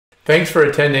Thanks for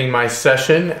attending my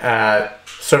session at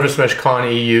Service Mesh Con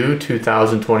EU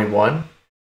 2021.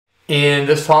 In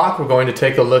this talk, we're going to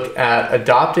take a look at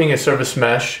adopting a service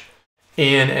mesh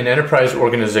in an enterprise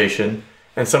organization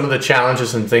and some of the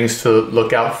challenges and things to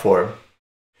look out for.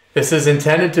 This is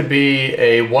intended to be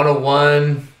a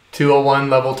 101, 201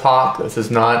 level talk. This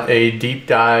is not a deep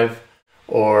dive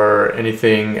or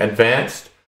anything advanced.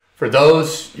 For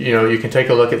those, you can take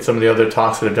a look at some of the other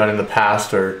talks that I've done in the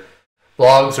past, or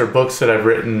blogs or books that I've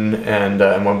written and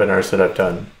webinars that I've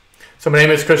done. So my name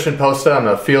is Posta. I'm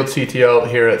a field CTO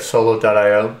here at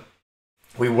solo.io.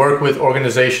 We work with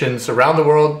organizations around the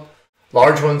world,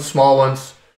 large ones, small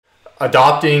ones,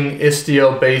 adopting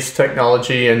Istio-based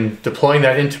technology and deploying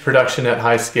that into production at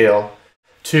high scale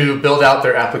to build out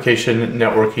their application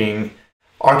networking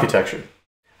architecture.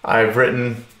 I've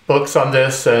written books on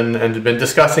this and been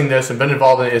discussing this and been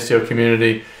involved in the Istio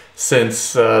community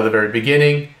since the very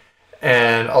beginning.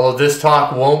 And although this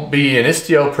talk won't be an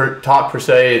Istio talk per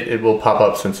se, it will pop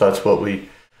up since that's what we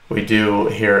do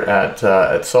here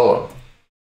at Solo.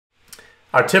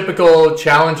 Our typical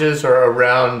challenges are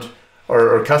around,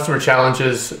 or customer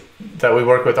challenges that we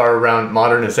work with are around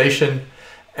modernization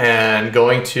and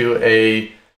going to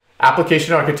a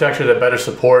application architecture that better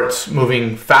supports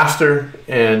moving faster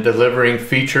and delivering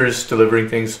features, delivering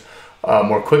things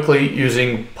more quickly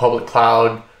using public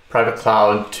cloud, private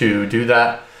cloud to do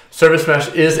that. Service Mesh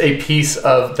is a piece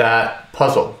of that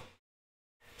puzzle.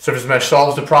 Service Mesh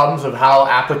solves the problems of how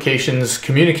applications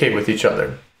communicate with each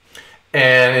other.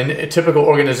 And in a typical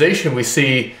organization, we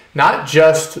see not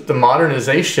just the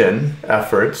modernization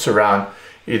efforts around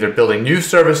either building new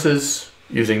services,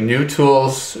 using new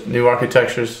tools, new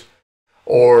architectures,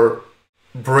 or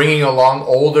bringing along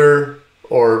older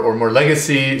or more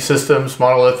legacy systems,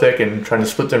 monolithic, and trying to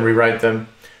split them, rewrite them,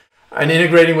 and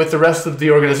integrating with the rest of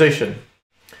the organization.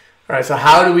 All right, so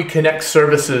how do we connect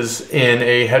services in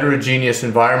a heterogeneous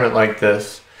environment like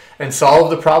this and solve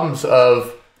the problems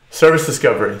of service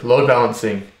discovery, load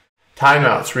balancing,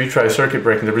 timeouts, retry, circuit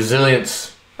breaking, the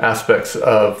resilience aspects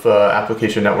of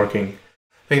application networking,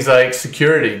 things like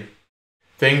security,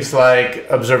 things like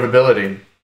observability,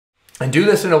 and do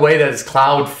this in a way that is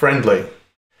cloud friendly.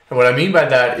 And what I mean by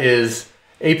that is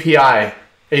APIs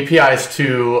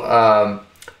to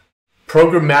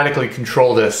programmatically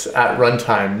control this at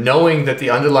runtime, knowing that the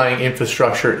underlying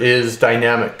infrastructure is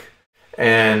dynamic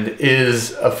and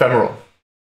is ephemeral. All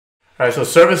right, so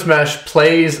Service Mesh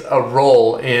plays a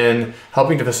role in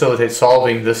helping to facilitate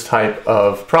solving this type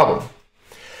of problem.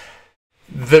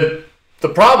 The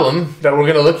problem that we're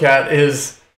going to look at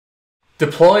is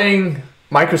deploying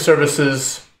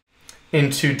microservices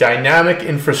into dynamic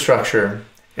infrastructure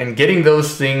and getting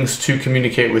those things to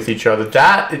communicate with each other.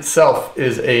 That itself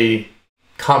is a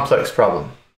complex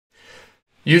problem.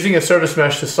 Using a service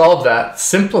mesh to solve that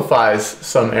simplifies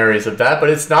some areas of that,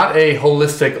 but it's not a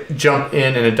holistic jump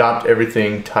in and adopt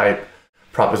everything type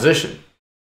proposition.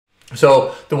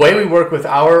 So the way we work with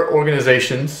our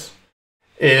organizations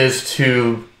is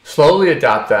to slowly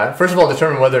adopt that. First of all,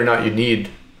 determine whether or not you need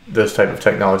this type of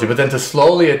technology, but then to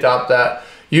slowly adopt that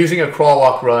using a crawl,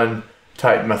 walk, run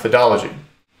type methodology.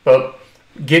 But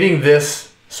getting this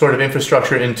sort of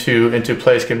infrastructure into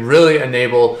place can really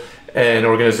enable an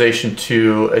organization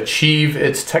to achieve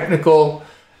its technical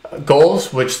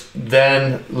goals, which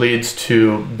then leads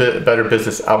to better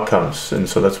business outcomes. And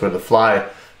so that's where the fly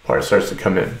part starts to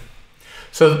come in.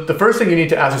 So the first thing you need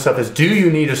to ask yourself is, do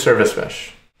you need a service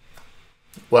mesh?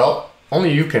 Well,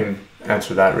 only you can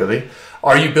answer that, really.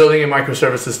 Are you building a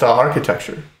microservices style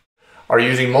architecture? Are you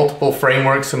using multiple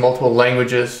frameworks and multiple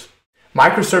languages?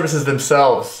 Microservices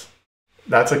themselves,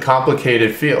 that's a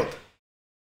complicated field.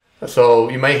 So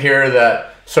you might hear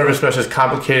that service mesh is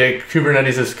complicated,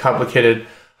 Kubernetes is complicated.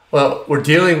 Well, we're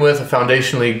dealing with a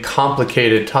foundationally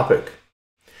complicated topic.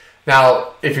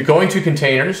 Now, if you're going to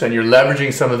containers and you're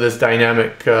leveraging some of this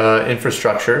dynamic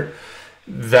infrastructure,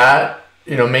 that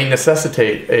may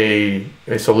necessitate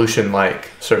a solution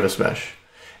like service mesh.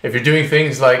 If you're doing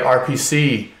things like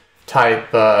RPC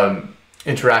type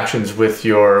interactions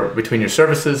between your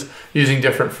services, using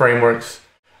different frameworks,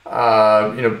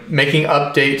 making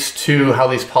updates to how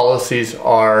these policies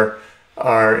are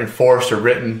enforced or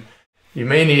written, you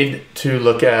may need to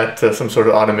look at some sort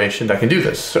of automation that can do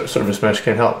this. So service mesh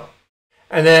can help.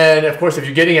 And then, of course, if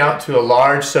you're getting out to a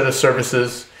large set of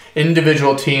services,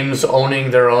 individual teams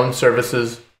owning their own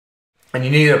services, and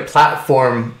you need a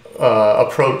platform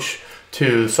approach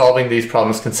to solving these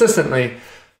problems consistently,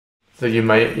 so you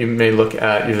may look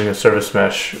at using a service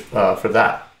mesh for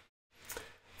that.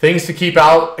 Things to keep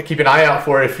an eye out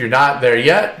for if you're not there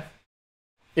yet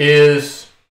is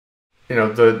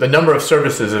the number of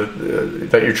services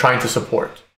that you're trying to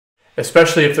support,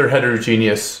 especially if they're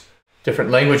heterogeneous,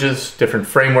 different languages, different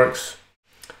frameworks.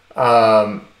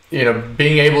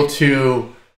 Being able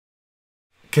to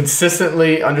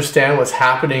consistently understand what's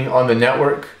happening on the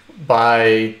network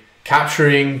by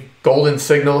capturing golden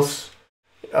signals,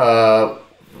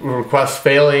 requests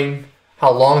failing,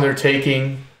 how long they're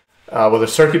taking, whether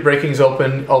circuit breaking is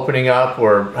opening up,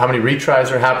 or how many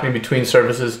retries are happening between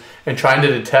services, and trying to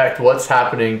detect what's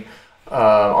happening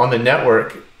on the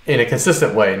network in a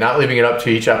consistent way, not leaving it up to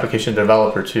each application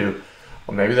developer to,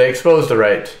 well, maybe they exposed the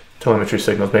right telemetry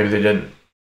signals, maybe they didn't.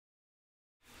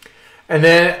 And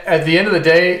then at the end of the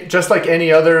day, just like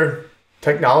any other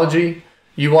technology,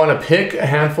 you want to pick a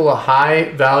handful of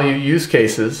high value use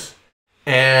cases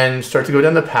and start to go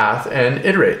down the path and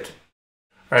iterate.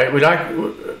 Right?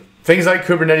 Things like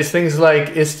Kubernetes, things like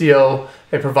Istio,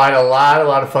 they provide a lot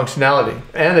of functionality,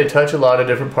 and they touch a lot of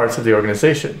different parts of the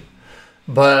organization.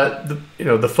 But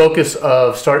the focus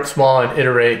of start small and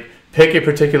iterate, pick a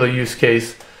particular use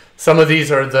case. Some of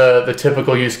these are the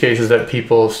typical use cases that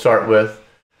people start with.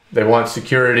 They want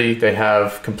security, they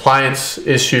have compliance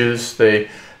issues, data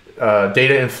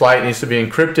in flight needs to be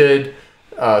encrypted,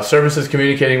 services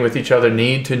communicating with each other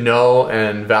need to know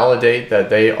and validate that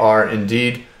they are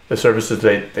indeed the services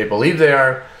they believe they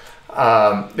are.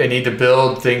 They need to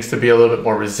build things to be a little bit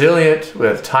more resilient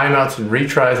with timeouts and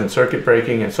retries and circuit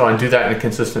breaking and so on, do that in a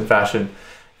consistent fashion.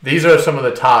 These are some of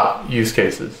the top use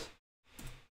cases.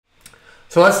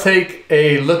 So let's take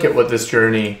a look at what this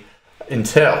journey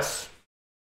entails.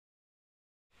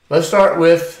 Let's start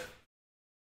with,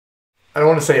 I don't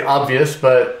want to say obvious,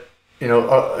 but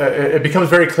it becomes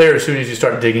very clear as soon as you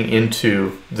start digging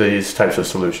into these types of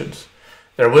solutions.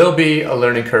 There will be a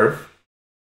learning curve.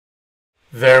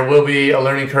 There will be a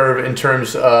learning curve in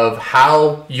terms of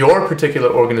how your particular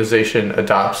organization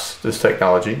adopts this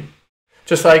technology,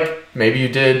 just like maybe you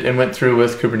did and went through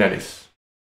with Kubernetes.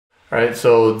 All right,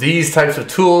 so these types of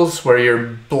tools where you're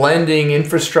blending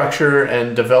infrastructure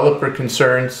and developer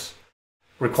concerns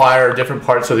require different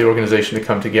parts of the organization to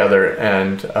come together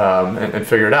and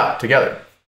figure it out together.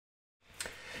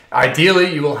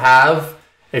 Ideally, you will have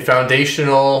a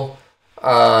foundational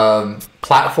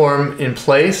platform in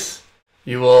place.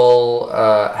 You will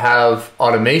have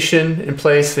automation in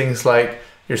place, things like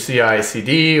your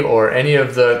CI/CD or any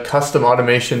of the custom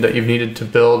automation that you've needed to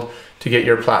build to get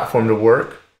your platform to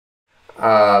work.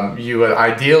 You would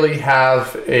ideally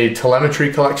have a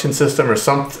telemetry collection system or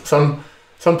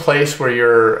some place where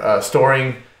you're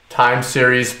storing time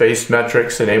series based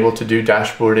metrics and able to do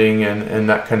dashboarding and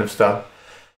that kind of stuff.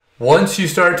 Once you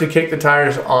start to kick the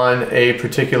tires on a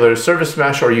particular service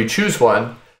mesh, or you choose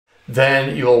one,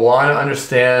 then you will want to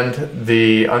understand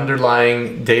the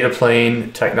underlying data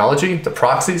plane technology, the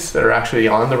proxies that are actually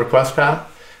on the request path.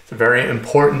 It's a very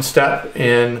important step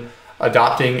in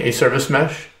adopting a service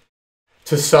mesh.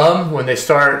 To some, when they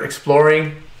start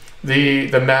exploring the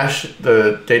mesh,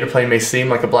 the data plane may seem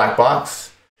like a black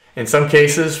box. In some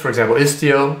cases, for example,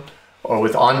 Istio or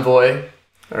with Envoy,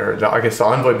 or the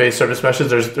Envoy-based service meshes,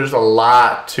 there's a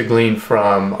lot to glean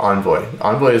from Envoy.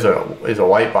 Envoy is a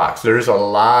white box. There's a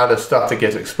lot of stuff that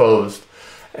gets exposed,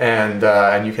 and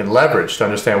you can leverage to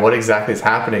understand what exactly is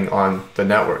happening on the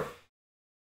network.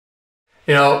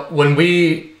 When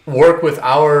we work with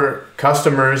our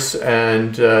customers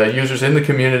and users in the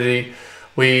community,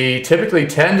 we typically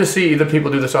tend to see either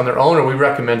people do this on their own or we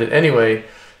recommend it anyway,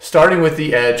 starting with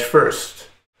the edge first.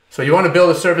 So you want to build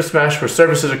a service mesh where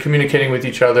services are communicating with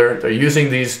each other. They're using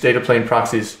these data plane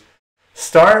proxies.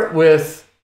 Start with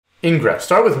ingress.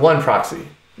 Start with one proxy,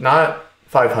 not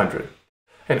 500.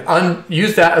 And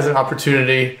use that as an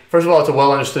opportunity. First of all, it's a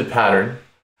well-understood pattern.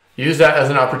 Use that as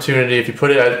an opportunity. If you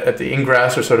put it at the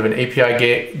ingress or sort of an API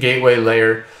gateway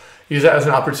layer, use that as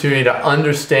an opportunity to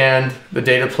understand the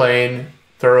data plane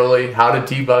thoroughly, how to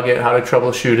debug it, how to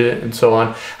troubleshoot it, and so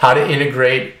on, how to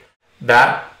integrate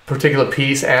that particular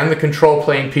piece and the control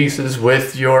plane pieces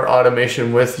with your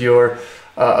automation, with your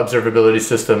observability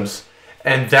systems.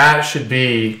 And that should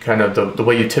be kind of the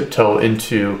way you tiptoe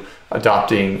into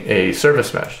adopting a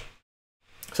service mesh.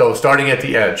 So starting at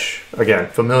the edge, again,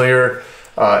 familiar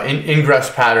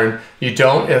ingress pattern. You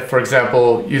don't, if, for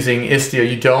example, using Istio,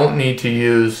 you don't need to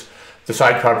use the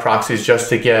sidecar proxies just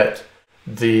to get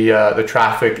the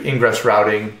traffic ingress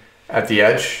routing at the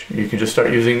edge. You can just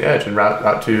start using the edge and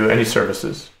route to any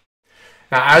services.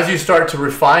 Now, as you start to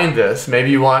refine this,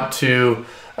 maybe you want to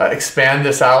expand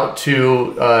this out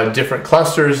to different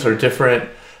clusters or different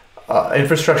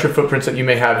infrastructure footprints that you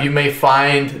may have. You may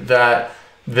find that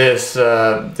this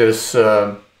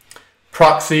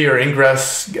proxy or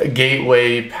ingress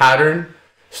gateway pattern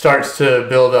starts to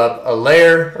build up a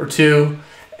layer or two,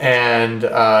 and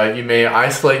you may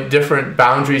isolate different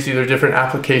boundaries, either different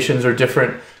applications or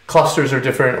different clusters or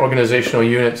different organizational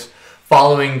units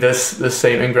following this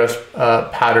same ingress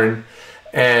pattern,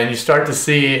 and you start to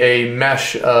see a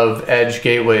mesh of edge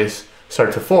gateways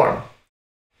start to form.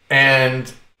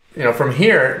 And from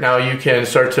here, now you can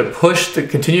start to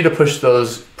continue to push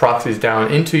those proxies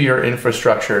down into your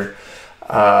infrastructure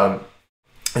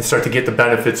and start to get the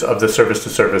benefits of the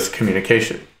service-to-service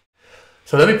communication.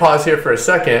 So let me pause here for a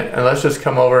second, and let's just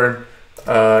come over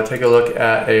and take a look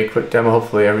at a quick demo.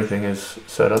 Hopefully everything is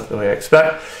set up the way I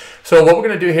expect. So what we're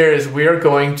going to do here is we are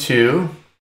going to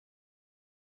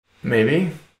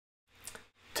maybe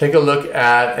take a look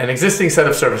at an existing set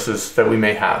of services that we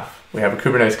may have. We have a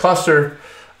Kubernetes cluster,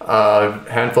 a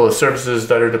handful of services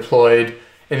that are deployed.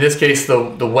 In this case,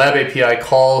 the web API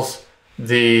calls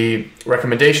the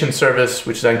recommendation service,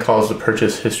 which then calls the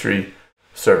purchase history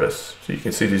service. So you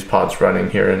can see these pods running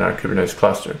here in our Kubernetes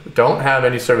cluster. We don't have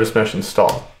any service mesh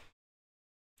installed.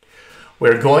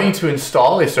 We're going to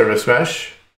install a service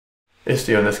mesh,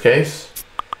 Istio in this case,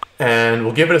 and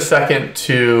we'll give it a second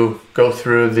to go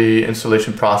through the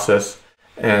installation process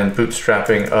and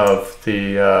bootstrapping of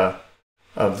the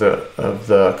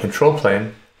control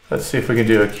plane. Let's see if we can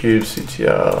do a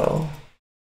kubectl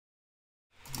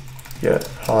get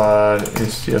pod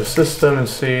Istio system and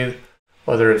see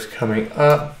whether it's coming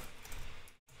up.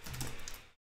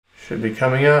 Should be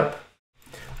coming up.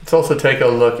 Let's also take a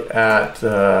look at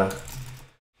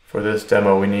for this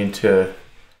demo we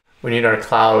need our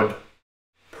cloud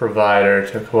provider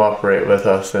to cooperate with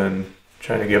us and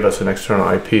try to give us an external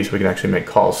IP so we can actually make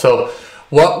calls. So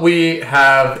what we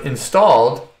have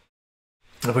installed,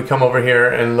 if we come over here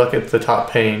and look at the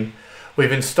top pane,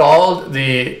 we've installed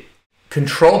the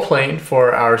control plane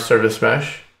for our service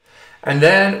mesh, and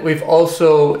then we've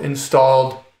also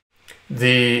installed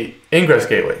the ingress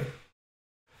gateway.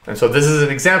 And so this is an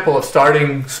example of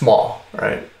starting small,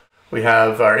 right? We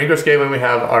have our ingress gateway, we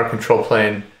have our control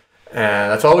plane,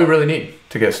 and that's all we really need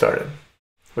to get started.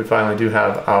 We finally do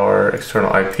have our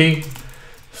external IP,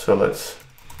 so let's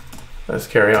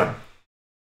carry on.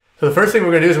 So the first thing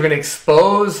we're going to do is we're going to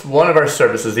expose one of our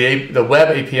services, the web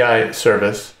API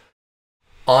service,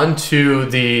 onto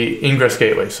the ingress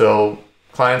gateway, so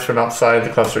clients from outside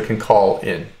the cluster can call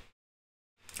in.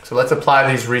 So let's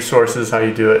apply these resources, how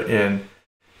you do it in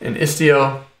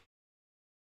Istio.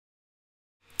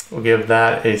 We'll give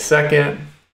that a second.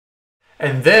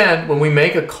 And then when we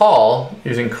make a call,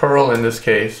 using curl in this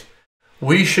case,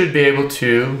 we should be able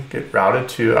to get routed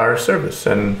to our service.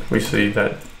 And we see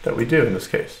that we do in this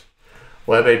case.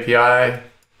 Web API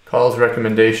calls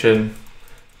recommendation.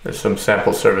 There's some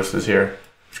sample services here,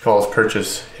 which calls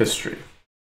purchase history.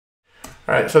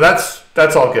 All right, so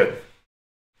that's all good.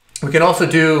 We can also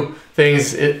do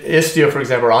things, Istio, for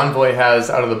example, Envoy has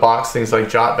out of the box things like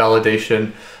JOT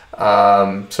validation,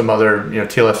 some other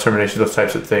TLS termination, those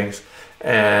types of things.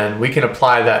 And we can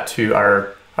apply that to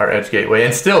our edge gateway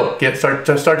and still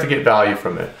start to get value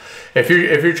from it. If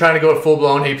you're trying to go a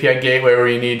full-blown API gateway where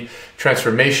you need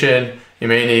transformation, you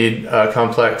may need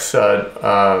complex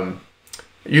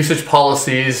usage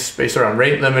policies based around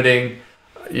rate limiting.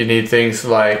 You need things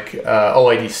like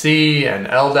OIDC and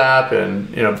LDAP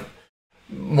and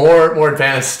more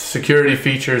advanced security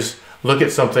features. Look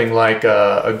at something like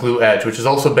a Glue Edge, which is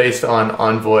also based on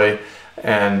Envoy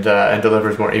and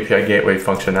delivers more API gateway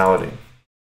functionality.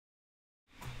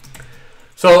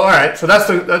 So all right, so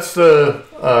that's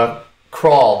the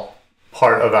crawl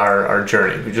part of our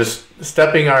journey. We're just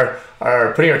putting our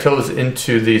toes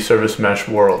into the service mesh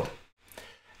world.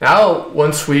 Now,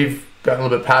 once we've gotten a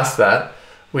little bit past that,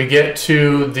 we get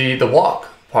to the walk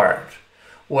part,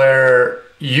 where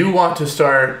you want to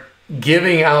start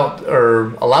giving out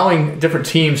or allowing different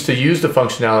teams to use the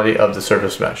functionality of the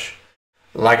service mesh.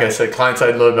 Like I said,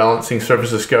 client-side load balancing, service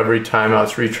discovery,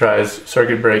 timeouts, retries,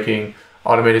 circuit breaking,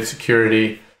 automated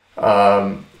security,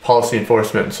 policy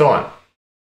enforcement, and so on.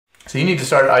 So you need to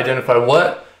start to identify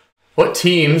what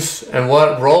teams and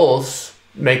what roles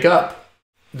make up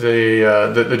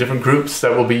the different groups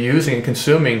that will be using and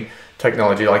consuming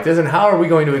technology like this, and how are we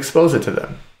going to expose it to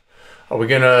them? Are we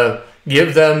going to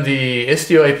give them the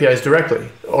Istio APIs directly,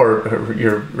 or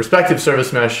your respective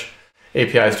service mesh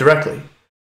APIs directly?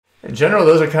 In general,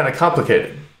 those are kind of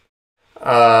complicated.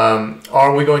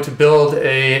 Are we going to build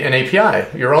an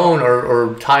API, your own,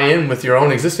 or tie in with your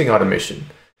own existing automation?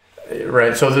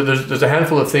 Right. So there's a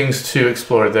handful of things to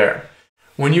explore there.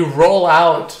 When you roll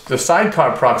out the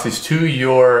sidecar proxies to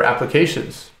your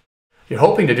applications, you're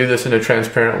hoping to do this in a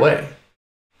transparent way.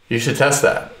 you should test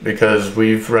that, because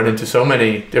we've run into so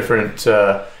many different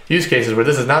use cases where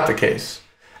this is not the case.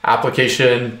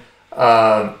 Application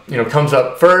comes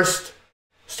up first,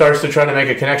 starts to try to make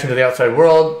a connection to the outside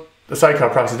world. The sidecar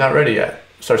proxy is not ready yet.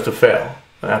 Starts to fail.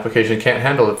 The application can't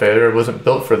handle the failure. It wasn't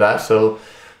built for that, so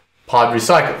pod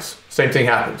recycles. Same thing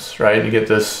happens, right? You get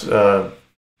this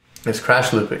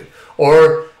crash looping.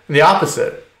 Or the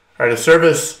opposite, right? A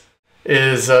service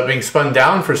is being spun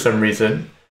down for some reason,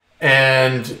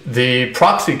 and the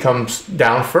proxy comes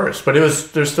down first, but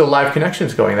there's still live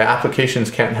connections going. The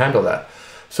applications can't handle that.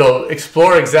 So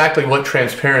explore exactly what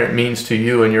transparent means to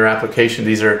you and your application.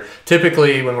 These are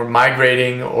typically, when we're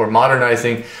migrating or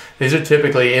modernizing, these are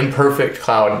typically imperfect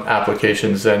cloud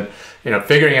applications, and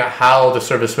figuring out how the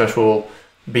service mesh will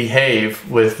behave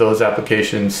with those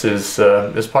applications is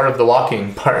part of the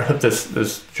walking part of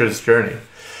this journey.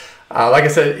 Like I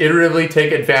said, iteratively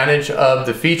take advantage of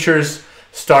the features.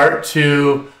 Start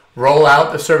to roll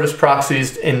out the service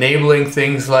proxies, enabling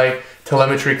things like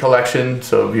telemetry collection.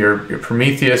 So your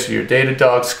Prometheus, your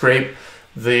Datadog, scrape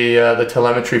the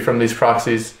telemetry from these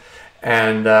proxies,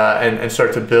 and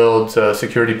start to build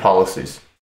security policies.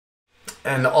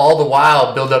 And all the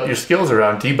while, build up your skills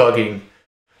around debugging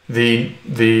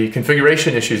the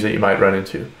configuration issues that you might run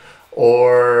into.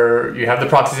 Or you have the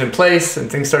proxies in place and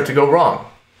things start to go wrong.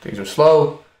 Things are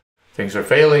slow, things are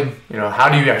failing. How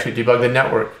do you actually debug the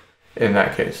network in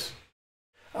that case?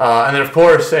 And then of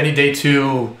course, any day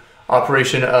two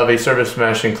operation of a service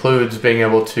mesh includes being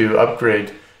able to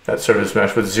upgrade that service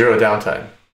mesh with zero downtime.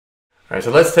 All right,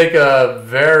 so let's take a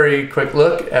very quick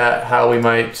look at how we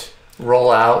might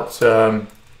roll out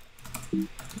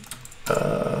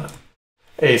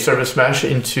a service mesh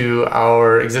into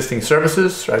our existing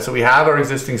services. Right, so we have our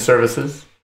existing services.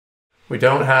 We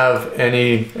don't have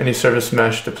any service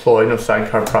mesh deployed, no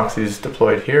sidecar proxies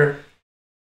deployed here.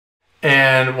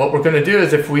 And what we're going to do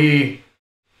is, if we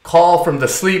call from the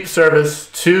sleep service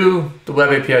to the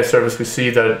web API service, we see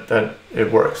that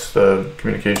it works, the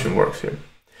communication works here.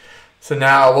 So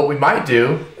now what we might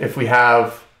do, if we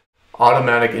have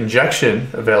automatic injection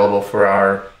available for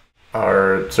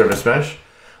our service mesh,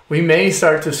 we may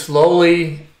start to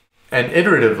slowly and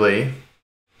iteratively,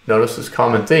 notice this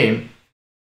common theme,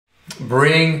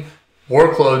 bring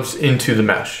workloads into the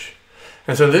mesh.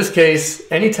 And so in this case,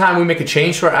 anytime we make a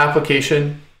change to our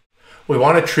application, we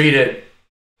want to treat it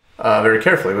very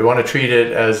carefully. We want to treat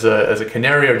it as a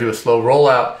canary, or do a slow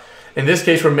rollout. In this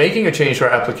case, we're making a change to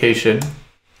our application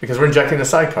because we're injecting the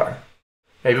sidecar.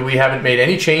 Maybe we haven't made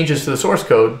any changes to the source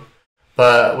code,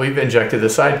 but we've injected the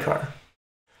sidecar.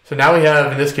 So now we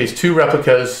have, in this case, two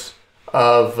replicas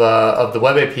of the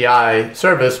web API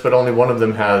service, but only one of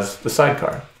them has the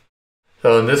sidecar.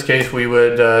 So in this case, we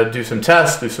would do some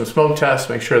tests, do some smoke tests,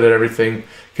 make sure that everything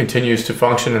continues to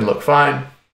function and look fine,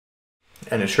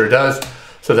 and it sure does.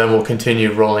 So then we'll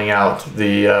continue rolling out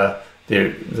the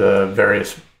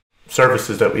various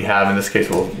services that we have. In this case,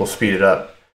 we'll speed it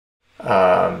up.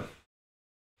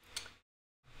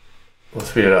 We'll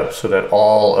speed it up so that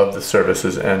all of the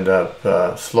services end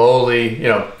up slowly.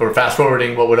 We're fast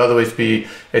forwarding what would otherwise be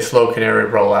a slow canary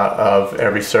rollout of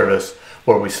every service,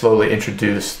 where we slowly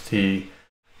introduce the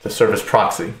service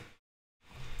proxy.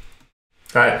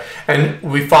 All right, and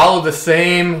we follow the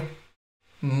same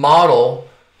model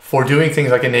for doing things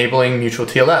like enabling mutual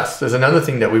TLS. There's another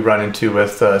thing that we run into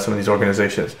with some of these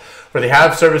organizations, where they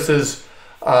have services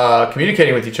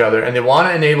communicating with each other, and they want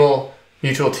to enable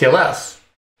mutual TLS.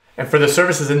 And for the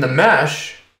services in the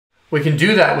mesh, we can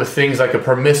do that with things like a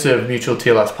permissive mutual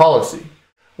TLS policy,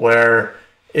 where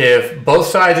if both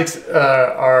sides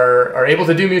are able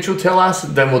to do mutual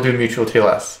TLS, then we'll do mutual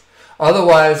TLS.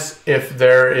 Otherwise, if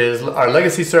there is our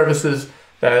legacy services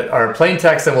that are plain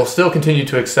text, then we'll still continue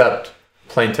to accept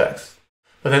plain text.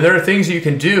 But then there are things you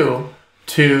can do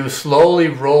to slowly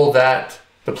roll the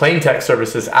plain text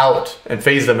services out and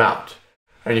phase them out.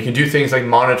 And you can do things like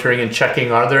monitoring and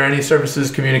checking, are there any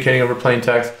services communicating over plain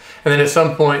text? And then at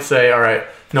some point say, all right,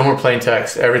 no more plain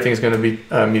text, everything's going to be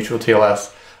mutual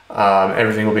TLS.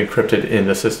 Everything will be encrypted in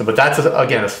the system. But that's,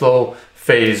 again, a slow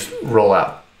phase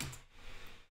rollout.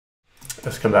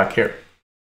 Let's come back here.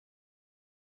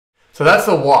 So that's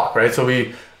the walk, right? So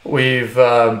we've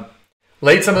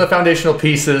laid some of the foundational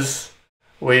pieces.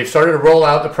 We've started to roll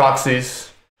out the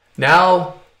proxies.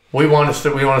 Now we want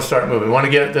to start moving. We want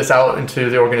to get this out into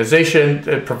the organization.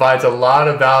 It provides a lot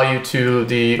of value to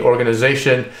the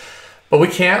organization, but we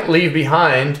can't leave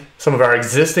behind some of our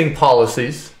existing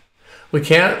policies. We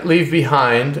can't leave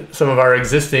behind some of our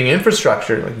existing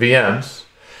infrastructure like VMs.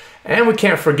 And we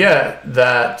can't forget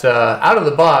that out of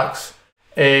the box,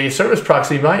 a service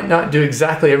proxy might not do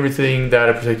exactly everything that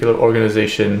a particular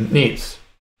organization needs.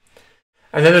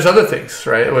 And then there's other things,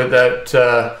 right?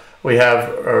 That we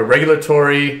have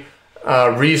regulatory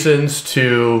reasons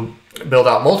to build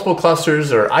out multiple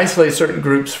clusters or isolate certain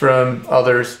groups from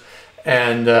others,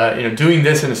 and doing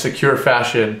this in a secure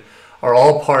fashion are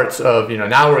all parts of,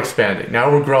 now we're expanding,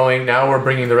 now we're growing, now we're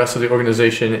bringing the rest of the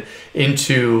organization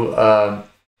into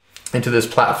this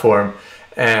platform,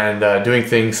 and doing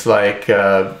things like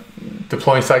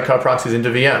deploying sidecar proxies into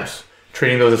VMs,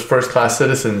 treating those as first-class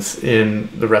citizens in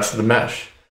the rest of the mesh.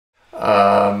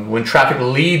 When traffic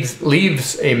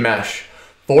leaves a mesh,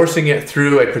 forcing it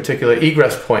through a particular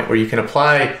egress point where you can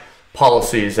apply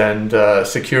policies and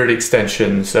security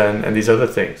extensions and these other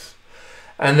things.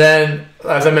 And then,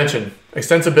 as I mentioned,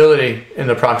 extensibility in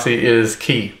the proxy is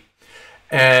key.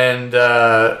 And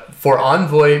for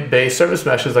Envoy-based service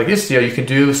meshes like Istio, you can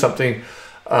do something,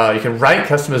 you can write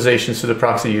customizations to the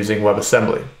proxy using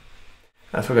WebAssembly.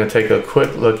 That's what we're going to take a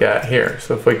quick look at here.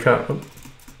 So if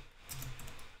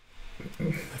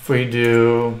we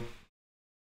do,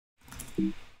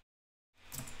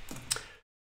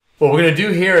 what we're going to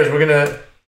do here is we're going to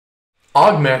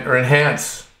augment or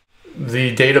enhance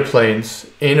the data planes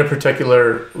in a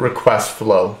particular request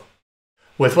flow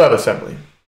with WebAssembly.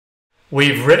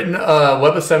 We've written a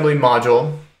WebAssembly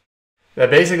module that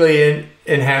basically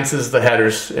enhances the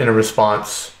headers in a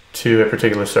response to a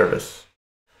particular service.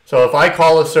 So if I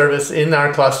call a service in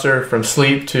our cluster from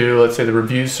sleep to, let's say, the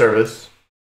review service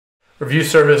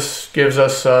gives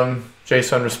us some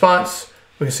JSON response.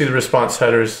 We can see the response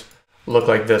headers look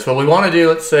like this. What we want to do,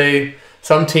 let's say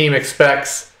some team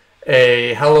expects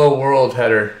a hello world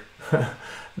header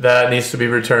that needs to be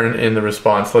returned in the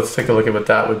response. Let's take a look at what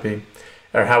that would be,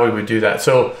 or how we would do that.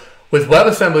 So with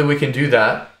WebAssembly, we can do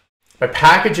that by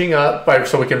packaging up,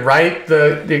 so we can write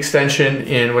the extension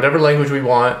in whatever language we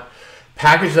want,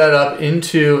 package that up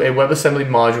into a WebAssembly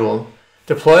module,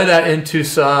 deploy that into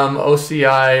some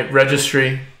OCI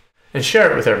registry, and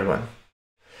share it with everyone.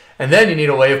 And then you need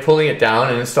a way of pulling it down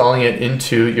and installing it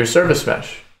into your service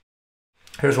mesh.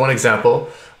 Here's one example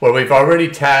where we've already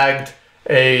tagged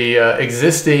a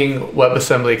existing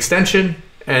WebAssembly extension,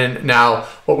 and now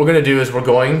what we're going to do is we're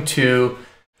going to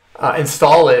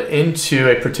install it into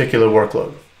a particular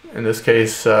workload. In this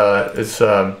case,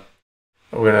 we're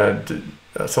going to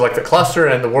select a cluster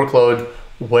and the workload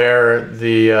where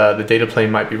the data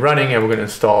plane might be running, and we're going to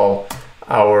install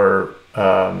our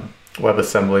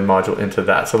WebAssembly module into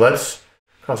that. So let's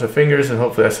cross our fingers and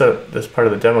hopefully I set up this part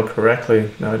of the demo correctly.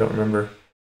 Now I don't remember.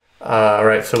 All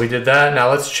right, so we did that.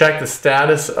 Now let's check the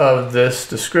status of this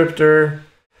descriptor.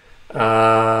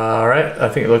 All right, I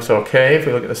think it looks okay. If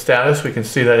we look at the status, we can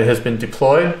see that it has been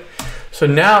deployed. So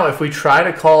now if we try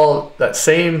to call that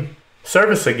same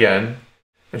service again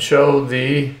and show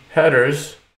the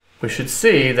headers, we should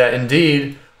see that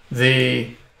indeed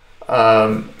the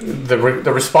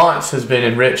response has been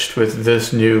enriched with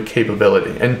this new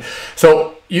capability. And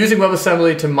so using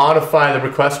WebAssembly to modify the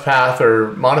request path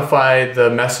or modify the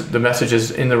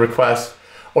messages in the request,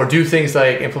 or do things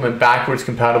like implement backwards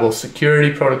compatible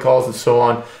security protocols and so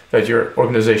on that your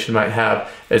organization might have,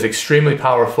 is extremely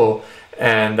powerful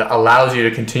and allows you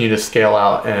to continue to scale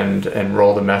out and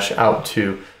roll the mesh out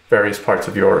to various parts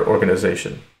of your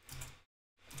organization.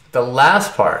 The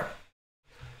last part,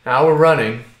 now we're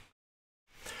running,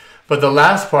 but the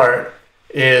last part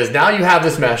is now you have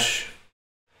this mesh.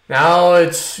 Now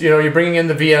it's, you're bringing in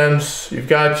the VMs, you've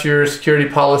got your security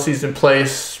policies in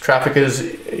place, traffic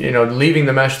is, leaving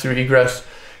the mesh through egress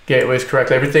gateways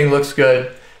correctly, everything looks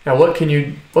good. Now what can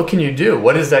you do?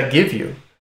 What does that give you?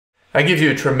 That gives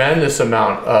you a tremendous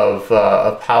amount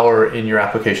of power in your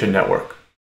application network.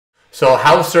 So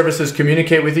how services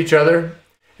communicate with each other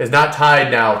is not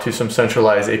tied now to some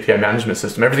centralized API management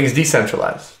system. Everything is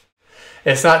decentralized.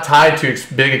 It's not tied to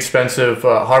big, expensive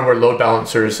hardware load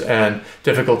balancers and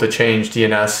difficult to change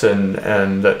DNS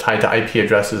and tied to IP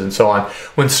addresses and so on.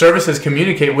 When services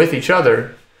communicate with each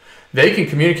other, they can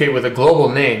communicate with a global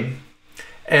name,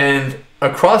 and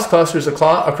across clusters,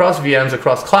 across VMs,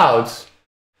 across clouds,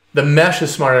 the mesh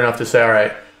is smart enough to say, all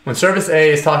right, when service A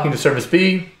is talking to service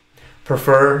B,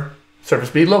 prefer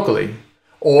service B locally.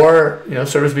 Or,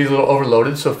 service B is a little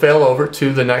overloaded, so fail over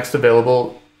to the next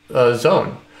available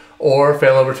zone, or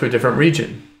fail over to a different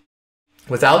region,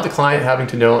 without the client having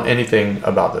to know anything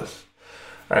about this.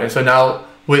 All right, so now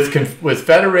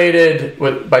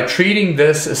by treating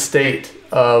this estate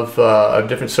of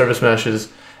different service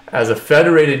meshes as a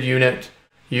federated unit,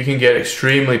 you can get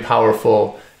extremely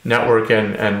powerful network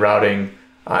and routing,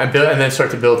 and then start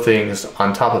to build things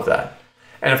on top of that.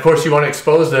 And of course, you want to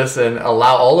expose this and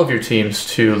allow all of your teams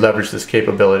to leverage this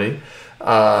capability.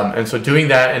 And so doing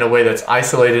that in a way that's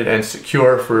isolated and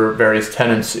secure for various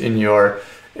tenants in your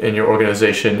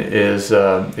organization is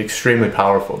extremely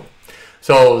powerful.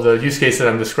 So the use case that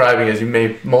I'm describing is you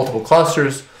made multiple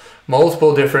clusters,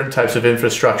 multiple different types of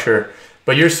infrastructure,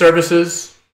 but your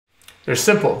services, they're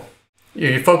simple.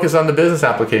 You focus on the business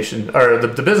application or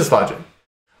the business logic.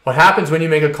 What happens when you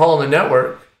make a call on the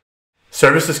network?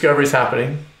 Service discovery is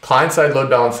happening, client-side load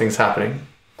balancing is happening,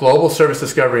 global service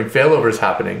discovery and failover is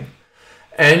happening,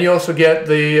 and you also get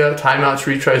the timeouts,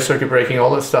 retries, circuit breaking,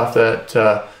 all that stuff that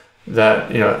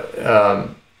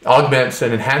augments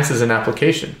and enhances an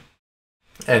application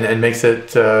and makes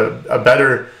it a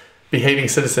better behaving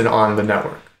citizen on the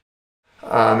network.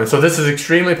 And so this is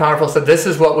extremely powerful. So this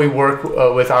is what we work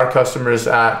with our customers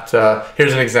at.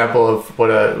 Here's an example of what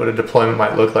a deployment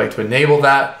might look like to enable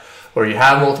that, where you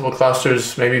have multiple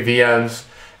clusters, maybe VMs,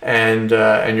 and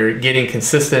you're getting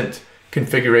consistent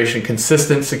configuration,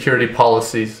 consistent security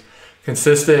policies,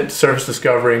 consistent service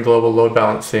discovery and global load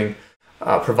balancing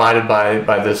provided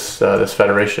by this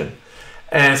federation.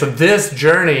 And so this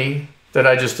journey that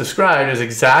I just described is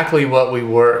exactly what we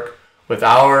work with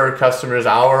our customers,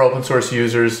 our open source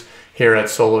users here at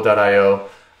Solo.io.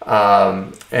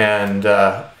 And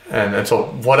so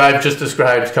what I've just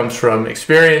described comes from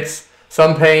experience,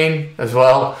 some pain as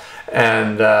well,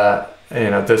 and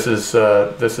this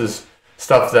is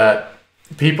stuff that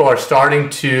people are starting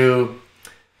to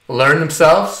learn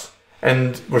themselves,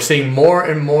 and we're seeing more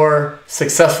and more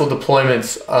successful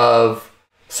deployments of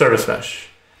service mesh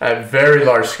at very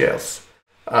large scales,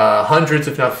 hundreds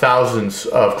if not thousands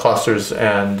of clusters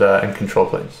and control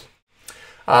planes.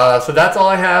 So that's all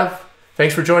I have.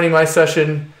 Thanks for joining my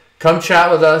session. Come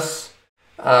chat with us.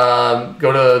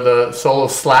 Go to the Solo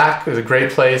Slack. It's a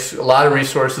great place. A lot of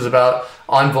resources about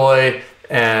Envoy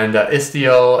and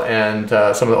Istio and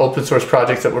some of the open source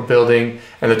projects that we're building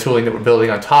and the tooling that we're building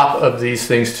on top of these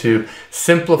things to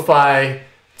simplify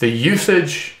the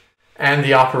usage and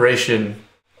the operation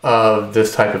of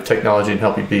this type of technology and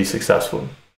help you be successful.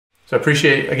 So I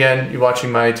appreciate, again, you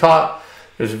watching my talk.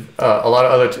 There's a lot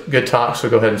of other good talks, so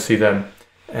go ahead and see them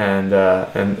and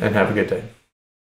have a good day.